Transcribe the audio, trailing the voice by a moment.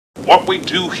What we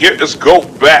do here is go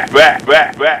back.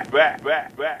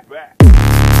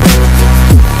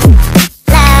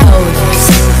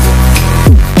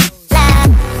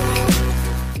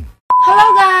 Hello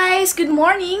guys! Good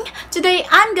morning! Today,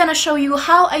 I'm gonna show you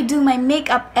how I do my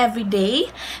makeup every day.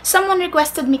 Someone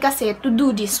requested me kasi to do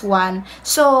this one.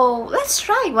 So, let's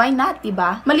try. Why not,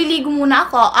 diba? Maliligo muna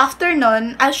ako. After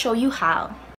nun, I'll show you how.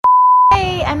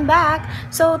 Hey! I'm back!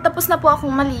 So, tapos na po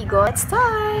akong maligo. Let's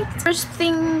start! First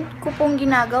thing ko pong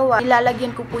ginagawa,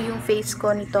 ilalagyan ko po yung face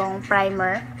ko nitong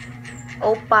primer.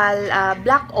 Opal,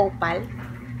 black opal.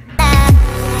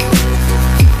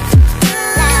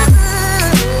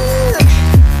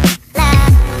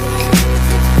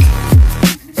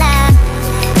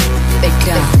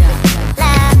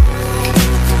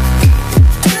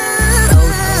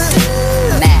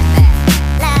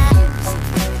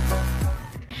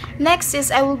 Next is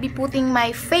I will be putting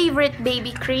my favorite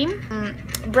baby cream,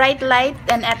 Bright Light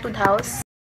and Etude House.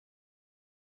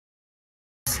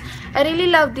 I really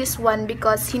love this one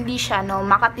because hindi siya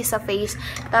makati sa face.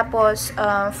 Tapos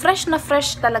fresh na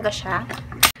fresh talaga siya.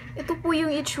 Ito po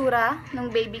yung itsura ng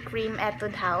baby cream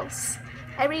Etude House.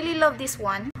 I really love this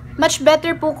one. Much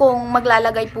better po kung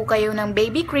maglalagay po kayo ng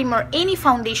baby cream or any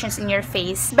foundations in your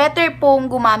face. Better pong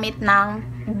gumamit ng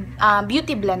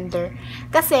beauty blender.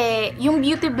 Kasi yung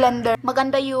beauty blender,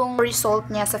 maganda yung result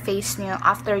niya sa face niyo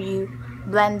after you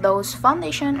blend those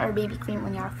foundation or baby cream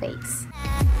on your face.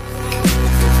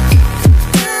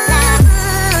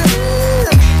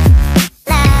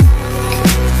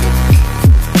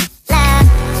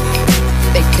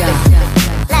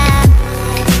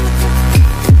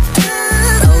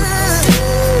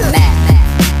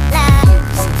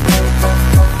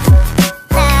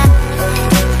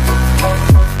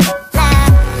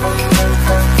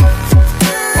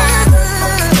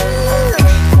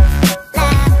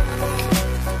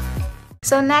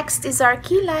 So next is our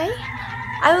kilay.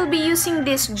 I will be using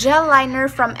this gel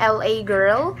liner from L.A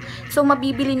Girl. So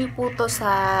mabibili niyo po to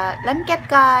sa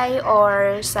Lamket Kai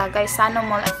or sa Gaisano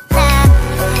Mall.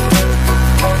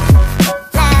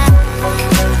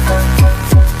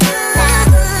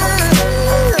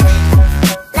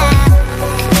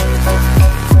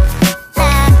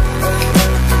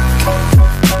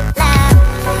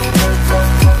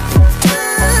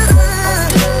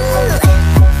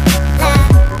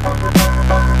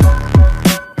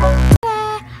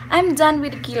 I'm done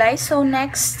with the kilay. So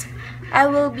next, I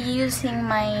will be using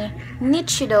my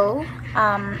Nichido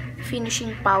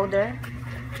finishing powder.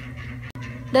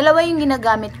 Dalawa yung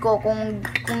ginagamit ko. Kung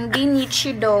di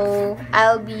Nichido,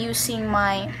 I'll be using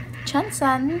my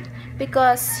Chansan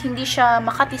because hindi siya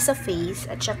makati sa face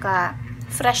at saka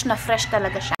fresh na fresh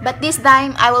talaga siya. But this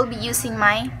time, I will be using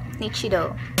my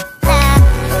Nichido.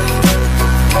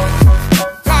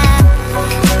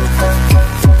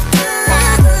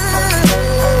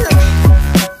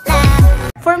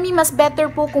 For me, mas better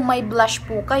po kung may blush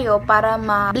po kayo para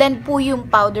ma-blend po yung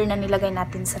powder na nilagay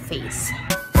natin sa face.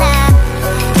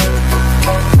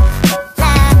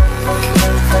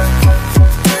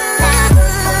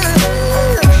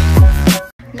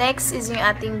 Next is yung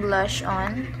ating blush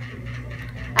on.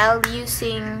 I'll be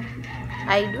using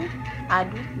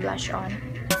Adu blush on.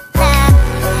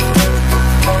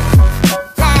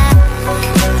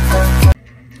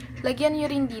 Lagyan nyo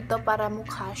rin dito para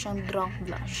mukha siyang drunk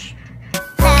blush.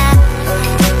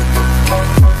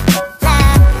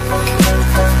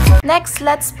 Next,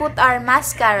 let's put our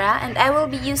mascara, and I will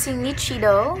be using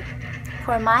Nichido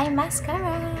for my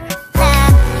mascara.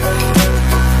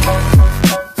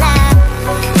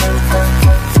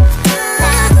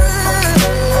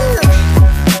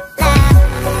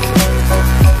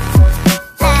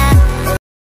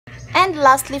 And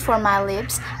lastly, for my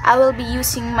lips, I will be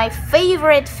using my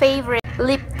favorite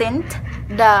lip tint,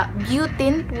 the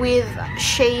Beautint with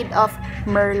shade of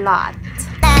Merlot.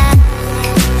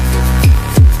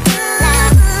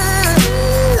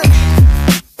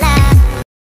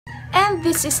 And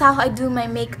this is how I do my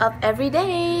makeup every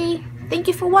day. Thank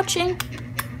you for watching.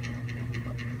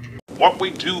 What we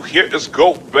do here is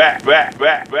go back.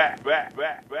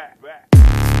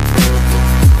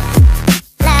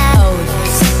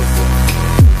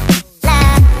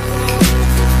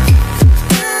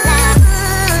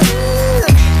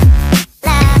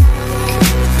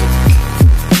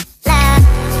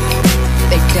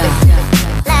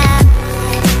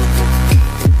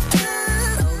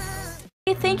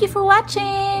 Thank you for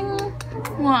watching.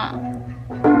 Mwah.